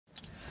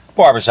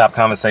Barbershop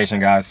conversation,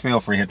 guys. Feel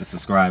free to hit the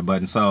subscribe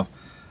button. So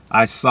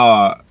I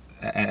saw,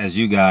 as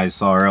you guys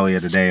saw earlier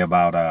today,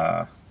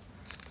 about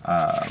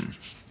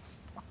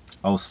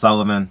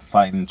O'Sullivan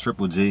fighting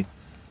Triple G.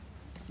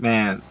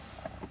 Man,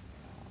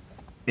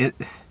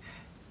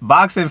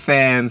 boxing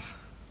fans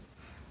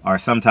are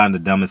sometimes the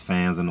dumbest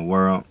fans in the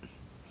world.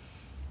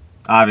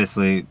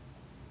 Obviously,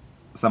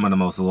 some of the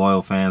most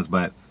loyal fans,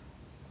 but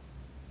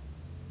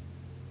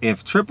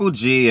if Triple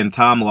G and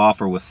Tom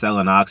Loeffler was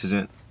selling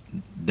oxygen,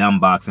 dumb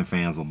boxing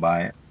fans will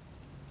buy it.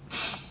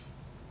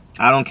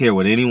 I don't care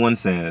what anyone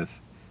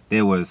says.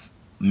 There was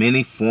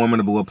many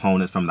formidable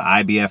opponents from the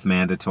IBF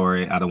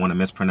mandatory. I don't want to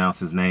mispronounce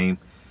his name.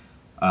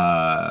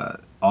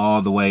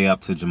 All the way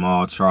up to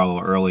Jamal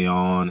Charlo early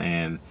on,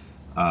 and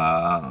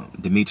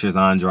Demetrius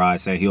Andrade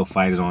said he'll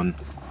fight it on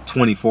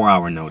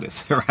 24-hour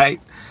notice, right?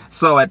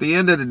 So at the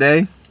end of the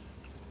day,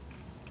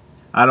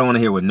 I don't want to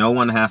hear what no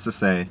one has to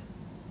say.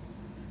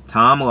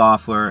 Tom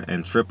Loeffler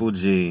and Triple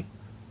G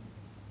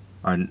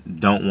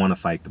don't want to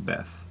fight the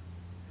best.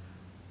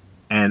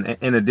 And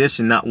in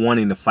addition, not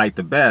wanting to fight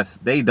the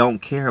best, they don't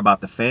care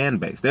about the fan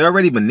base. They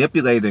already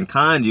manipulated and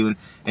conned you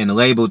and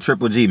labeled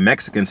Triple G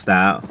Mexican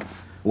style,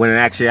 when in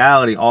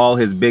actuality, all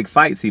his big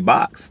fights he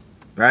boxed,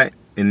 right?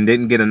 And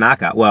didn't get a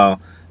knockout.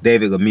 Well,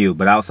 David Lemieux,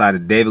 but outside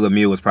of David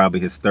Lemieux was probably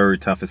his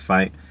third toughest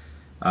fight.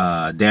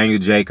 Daniel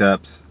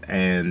Jacobs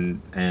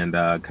and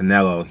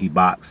Canelo, he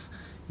boxed.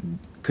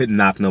 Couldn't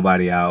knock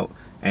nobody out.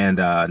 And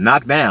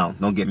knocked down,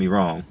 don't get me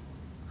wrong.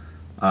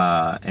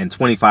 And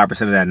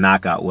 25% of that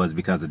knockout was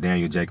because of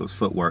Daniel Jacobs'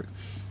 footwork.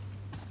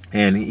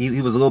 And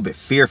he was a little bit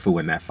fearful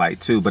in that fight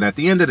too. But at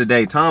the end of the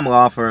day, Tom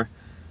Loeffler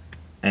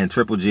and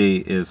Triple G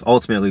is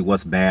ultimately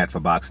what's bad for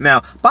boxing.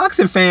 Now,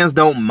 boxing fans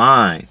don't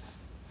mind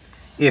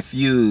if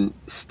you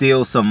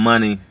steal some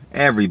money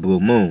every blue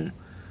moon.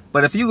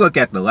 But if you look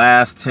at the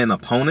last 10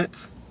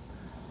 opponents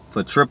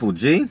for Triple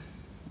G,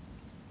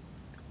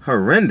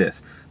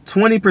 horrendous.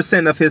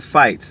 20% of his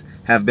fights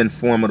have been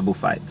formidable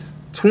fights.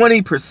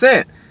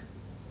 20%.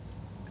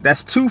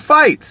 That's 2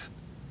 fights.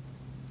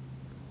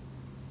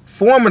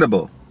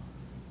 Formidable.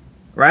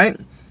 Right?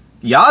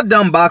 Y'all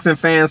dumb boxing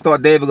fans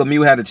thought David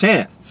Lemieux had a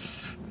chance.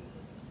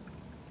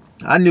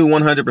 I knew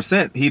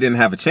 100% he didn't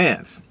have a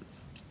chance.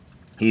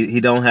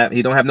 He don't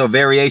have no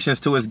variations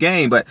to his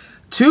game. But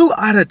 2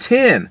 out of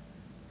 10.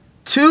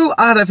 2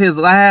 out of his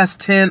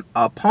last 10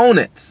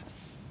 opponents,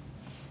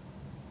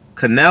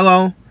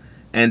 Canelo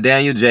and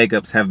Daniel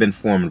Jacobs, have been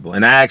formidable.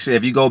 And I actually,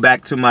 if you go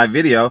back to my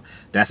video,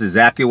 that's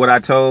exactly what I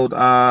told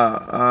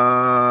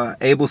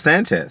Abel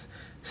Sanchez.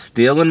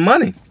 Stealing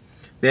money.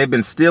 They've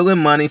been stealing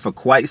money for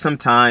quite some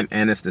time,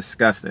 and it's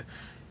disgusting.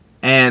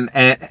 And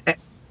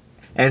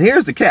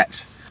here's the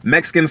catch.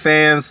 Mexican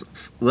fans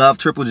love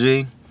Triple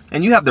G.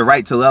 And you have the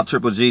right to love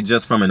Triple G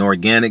just from an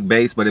organic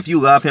base. But if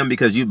you love him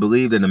because you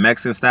believed in the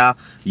Mexican style,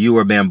 you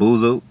were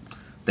bamboozled.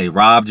 They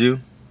robbed you.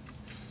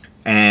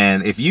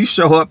 And if you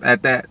show up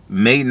at that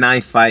May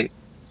 9th fight,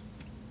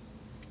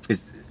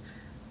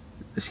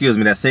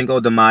 that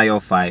Cinco de Mayo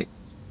fight,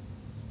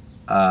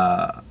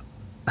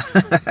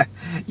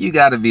 you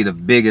got to be the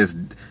biggest.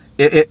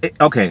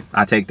 Okay,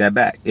 I take that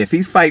back. If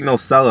he's fighting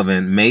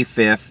O'Sullivan May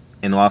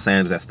 5th in Los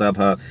Angeles at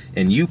StubHub,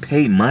 and you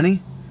pay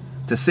money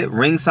to sit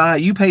ringside,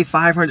 you pay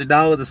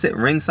 $500 to sit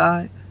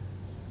ringside.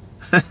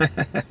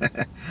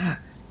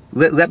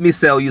 Let me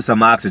sell you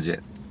some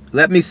oxygen.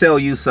 Let me sell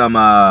you some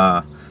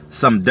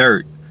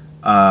dirt,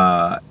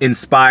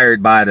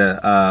 inspired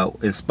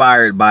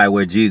by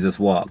where Jesus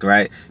walked.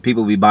 Right?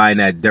 People be buying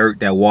that dirt,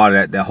 that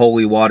water, that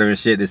holy water and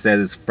shit that says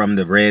it's from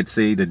the Red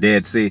Sea, the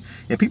Dead Sea,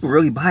 and people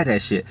really buy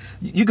that shit.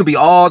 You could be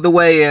all the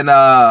way in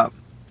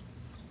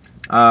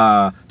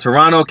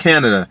Toronto,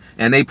 Canada,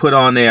 and they put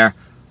on there,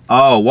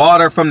 oh,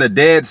 water from the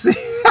Dead Sea.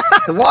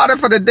 Water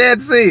from the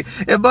Dead Sea.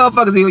 And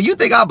motherfuckers, you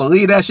think I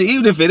believe that shit?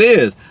 Even if it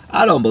is,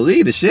 I don't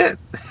believe the shit.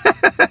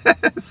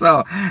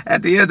 So,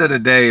 at the end of the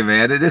day,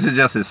 man, this is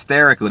just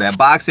hysterical that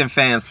boxing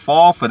fans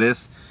fall for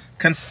this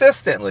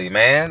consistently,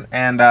 man.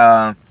 And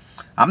I'm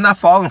not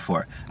falling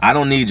for it. I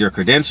don't need your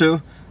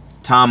credential.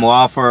 Tom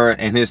Loeffler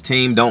and his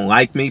team don't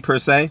like me, per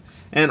se.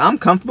 And I'm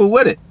comfortable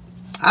with it.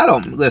 I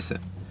don't,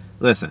 listen.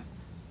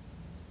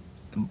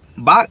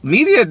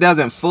 Media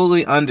doesn't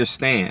fully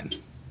understand.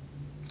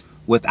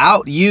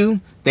 Without you,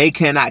 they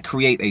cannot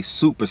create a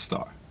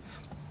superstar.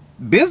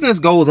 Business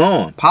goes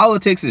on.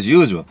 Politics as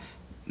usual.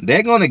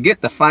 They're going to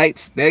get the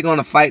fights. They're going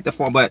to fight the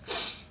form. But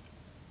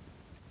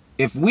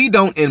if we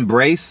don't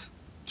embrace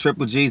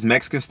Triple G's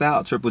Mexican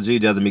style, Triple G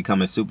doesn't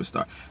become a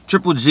superstar.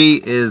 Triple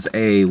G is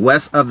a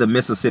west of the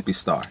Mississippi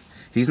star.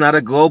 He's not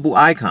a global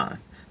icon.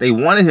 They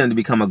wanted him to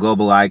become a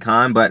global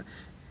icon, but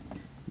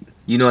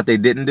you know what they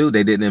didn't do?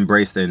 They didn't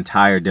embrace the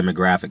entire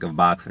demographic of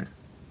boxing,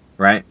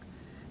 right?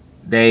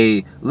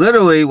 They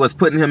literally was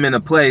putting him in a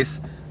place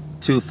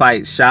to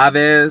fight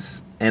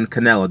Chavez and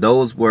Canelo.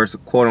 Those were,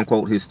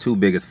 quote-unquote, his 2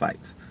 biggest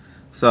fights.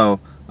 So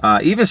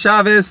even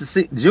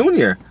Chavez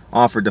Jr.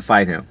 offered to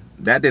fight him.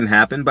 That didn't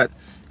happen. But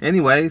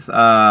anyways,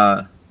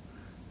 Tom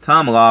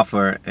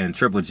Loeffler and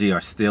Triple G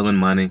are stealing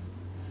money.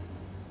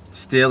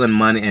 stealing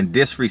money and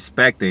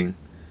disrespecting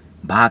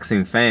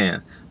boxing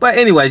fans. But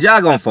anyways,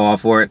 y'all gonna fall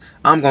for it.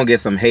 I'm gonna get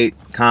some hate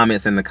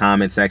comments in the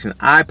comment section.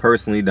 I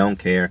personally don't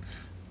care.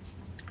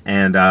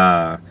 And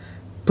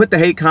put the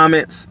hate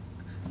comments.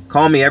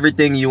 Call me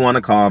everything you want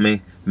to call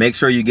me. Make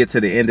sure you get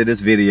to the end of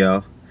this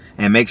video.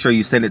 And make sure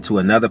you send it to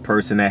another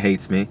person that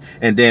hates me.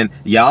 And then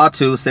y'all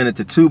 2 send it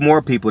to 2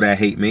 more people that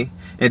hate me.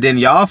 And then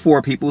y'all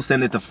 4 people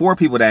send it to 4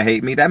 people that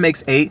hate me. That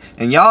makes 8.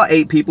 And y'all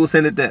 8 people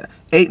send it to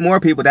 8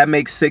 more people. That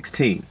makes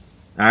 16.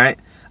 Alright?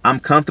 I'm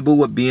comfortable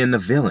with being the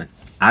villain.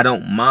 I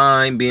don't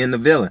mind being the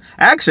villain.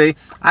 I actually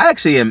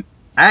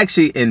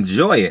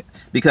enjoy it,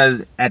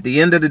 because at the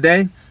end of the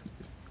day,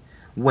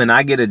 when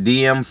I get a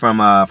DM from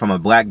a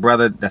black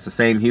brother that's the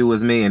same hue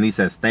as me, and he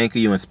says, "Thank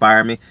you, you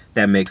inspire me,"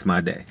 that makes my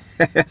day.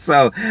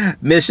 So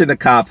mission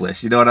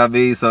accomplished. You know what I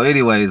mean? So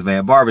anyways,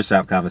 man,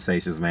 Barbershop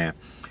Conversations, man.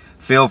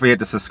 Feel free to hit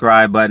the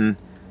subscribe button.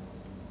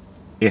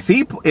 If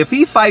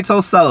he fights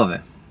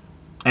O'Sullivan,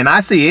 and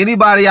I see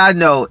anybody I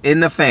know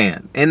in the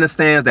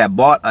stands that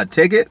bought a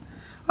ticket,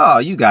 oh,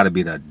 you got to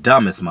be the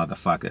dumbest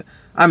motherfucker.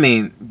 I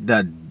mean,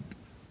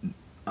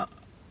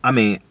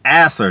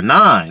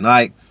 asinine.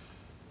 Like,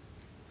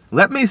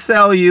 let me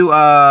sell you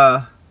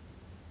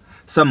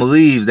some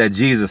leaves that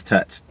Jesus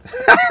touched.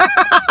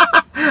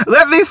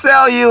 Let me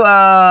sell you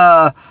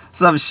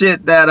some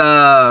shit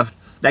that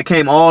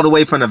came all the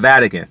way from the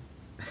Vatican.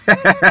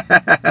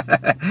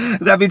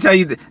 Let me tell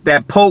you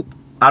that Pope,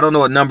 I don't know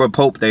what number of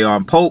Pope they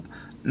are. Pope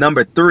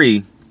number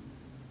 3's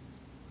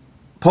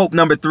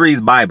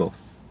Bible.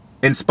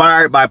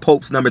 Inspired by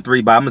Pope's number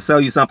 3 Bible. I'm gonna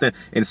sell you something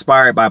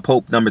inspired by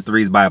Pope number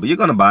 3's Bible. You're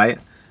gonna buy it,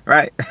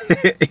 right?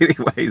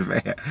 Anyways,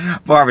 man,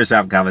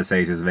 Barbershop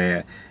Conversations,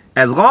 man.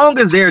 As long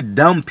as there are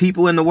dumb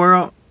people in the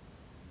world,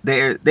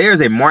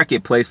 there's a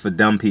marketplace for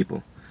dumb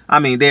people. I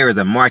mean, there is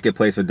a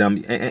marketplace for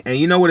dumb, and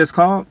you know what it's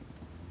called?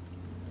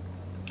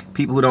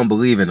 People who don't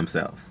believe in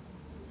themselves.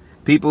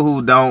 People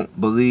who don't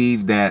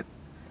believe that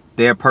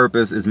their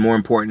purpose is more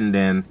important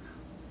than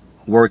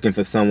working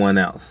for someone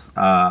else.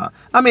 I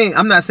mean,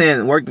 I'm not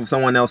saying working for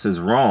someone else is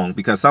wrong,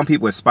 because some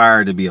people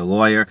aspire to be a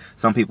lawyer,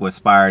 some people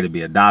aspire to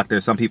be a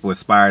doctor, some people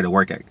aspire to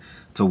work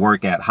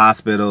at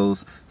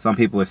hospitals, some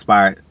people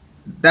aspire.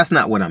 That's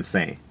not what I'm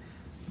saying.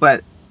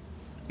 But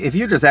if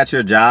you're just at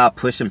your job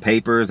pushing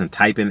papers and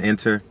typing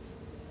enter,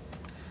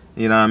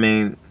 you know what I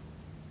mean,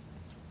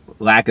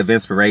 lack of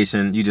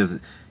inspiration, you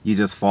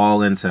just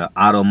fall into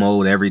auto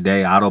mode every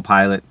day,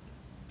 autopilot,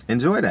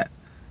 enjoy that.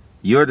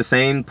 You're the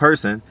same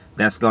person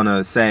that's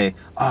gonna say,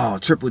 "Oh,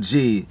 Triple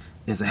G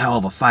is a hell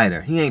of a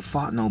fighter. He ain't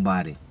fought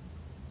nobody.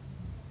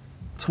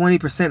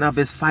 20% of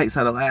his fights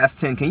are the last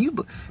 10. Can you?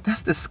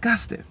 That's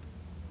disgusting."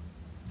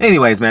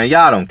 Anyways, man,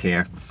 y'all don't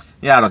care.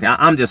 Y'all don't care.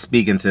 I'm just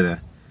speaking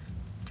to.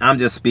 I'm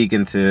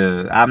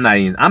not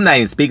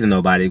even speaking to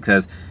nobody,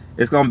 because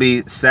it's gonna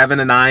be 7,000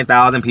 to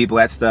 9,000 people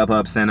at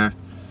StubHub Center,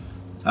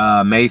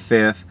 May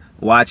 5th,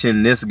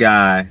 watching this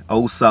guy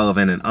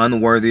O'Sullivan, an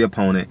unworthy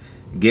opponent,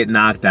 get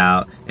knocked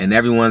out, and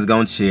everyone's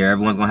gonna cheer.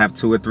 Everyone's gonna have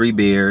 2 or 3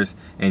 beers,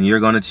 and you're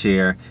gonna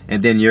cheer,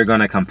 and then you're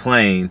gonna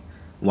complain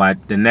why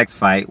the next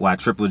fight, why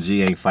Triple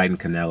G ain't fighting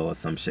Canelo or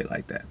some shit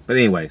like that. But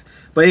anyways,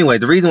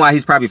 the reason why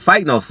he's probably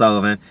fighting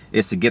O'Sullivan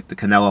is to get the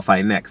Canelo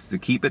fight next, to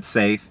keep it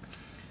safe,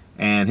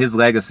 and his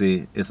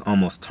legacy is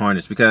almost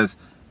tarnished. Because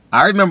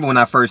I remember when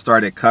I first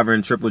started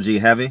covering Triple G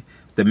heavy,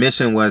 the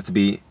mission was to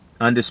be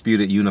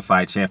undisputed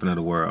unified champion of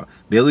the world.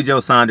 Billy Joe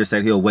Saunders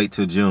said he'll wait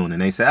till June,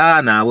 and they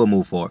said, nah, we'll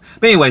move forward.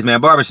 But anyways,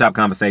 man, Barbershop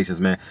Conversations,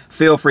 man.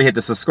 Feel free, hit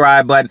the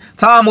subscribe button.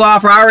 Tom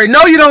Loeffler, I already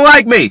know you don't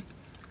like me.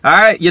 All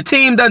right, your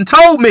team done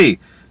told me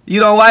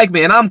you don't like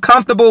me, and I'm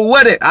comfortable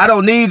with it. I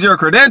don't need your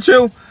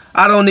credential.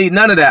 I don't need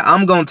none of that.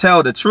 I'm gonna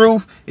tell the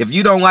truth. If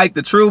you don't like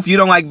the truth, you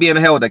don't like being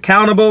held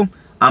accountable,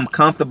 I'm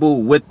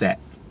comfortable with that.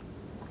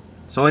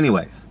 So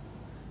anyways,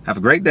 have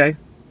a great day.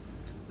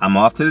 I'm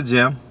off to the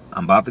gym.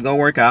 I'm about to go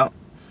work out.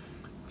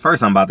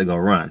 First, I'm about to go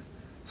run.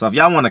 So if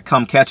y'all want to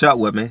come catch up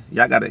with me,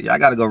 y'all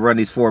gotta go run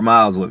these 4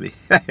 miles with me.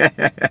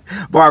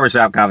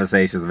 Barbershop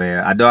Conversations,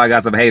 man. I know I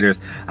got some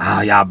haters.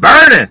 Oh, y'all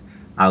burning.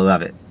 I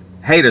love it.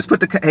 Haters,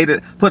 put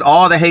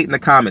all the hate in the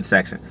comment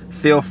section.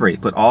 Feel free,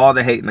 put all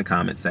the hate in the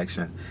comment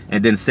section,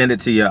 and then send it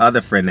to your other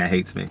friend that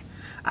hates me.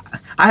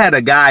 I had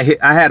a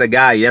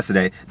guy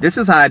yesterday. This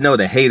is how I know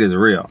the hate is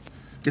real.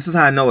 This is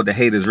how I know the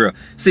hate is real.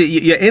 See,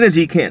 your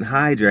energy can't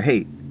hide your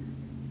hate.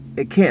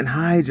 It can't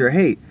hide your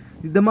hate.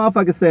 The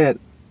motherfucker said,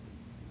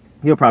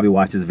 he'll probably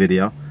watch this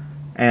video,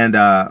 and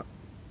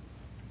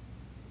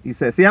he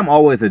said, "See, I'm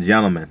always a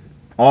gentleman.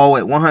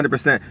 Always,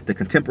 100%. The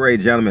contemporary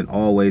gentleman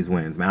always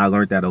wins." Man, I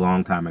learned that a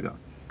long time ago.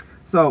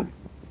 So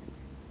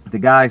the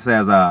guy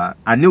says,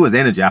 I knew his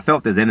energy. I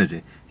felt his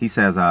energy. He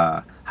says,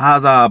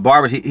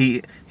 how's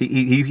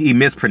he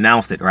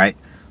mispronounced it, right?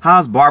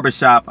 How's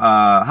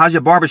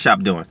your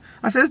barbershop doing?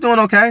 I said, "It's doing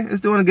okay. It's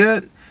doing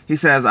good." He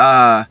says,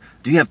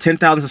 "Do you have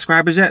 10,000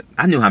 subscribers yet?"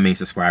 I knew how many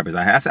subscribers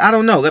I had. I said, "I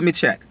don't know. Let me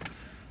check."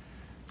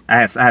 I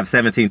have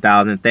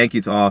 17,000. Thank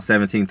you to all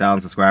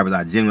 17,000 subscribers.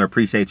 I genuinely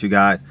appreciate you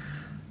guys.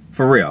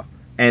 For real.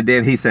 And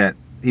then he said,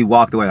 he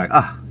walked away like,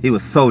 ah, he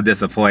was so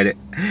disappointed.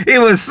 He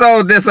was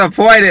so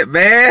disappointed,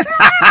 man.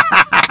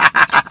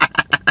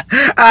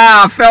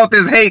 I felt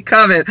this hate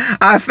coming.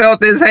 I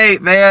felt this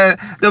hate, man.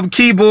 Them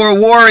keyboard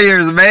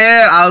warriors,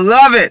 man. I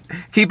love it.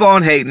 Keep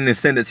on hating and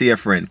send it to your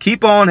friend.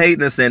 Keep on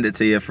hating and send it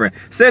to your friend.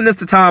 Send this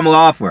to Tom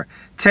Loeffler.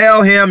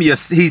 Tell him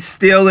he's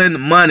stealing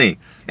money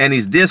and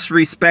he's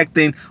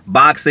disrespecting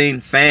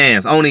boxing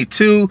fans. Only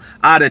 2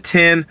 out of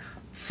 10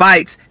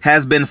 fights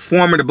has been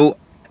formidable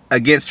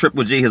against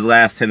Triple G his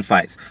last 10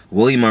 fights.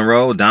 William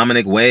Monroe,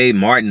 Dominic Wade,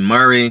 Martin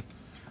Murray.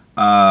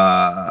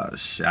 I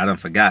done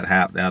forgot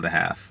the other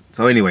half.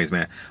 So anyways,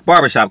 man,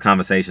 Barbershop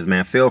Conversations,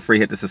 man. Feel free,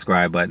 hit the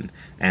subscribe button.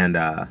 And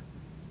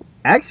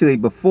actually,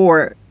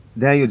 before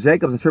Daniel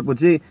Jacobs and Triple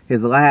G,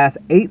 his last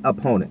 8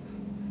 opponents,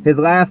 his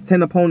last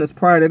 10 opponents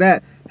prior to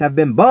that have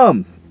been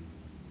bums.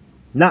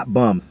 Not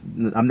bums.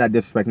 I'm not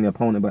disrespecting the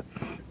opponent, but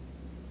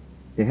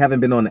they haven't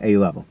been on the A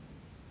level.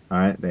 All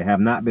right? They have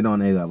not been on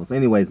the A level. So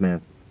anyways,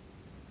 man,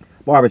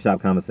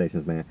 Barbershop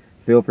Conversations, man.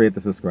 Feel free to hit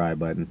the subscribe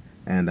button.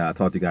 And I'll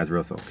talk to you guys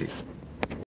real soon. Peace.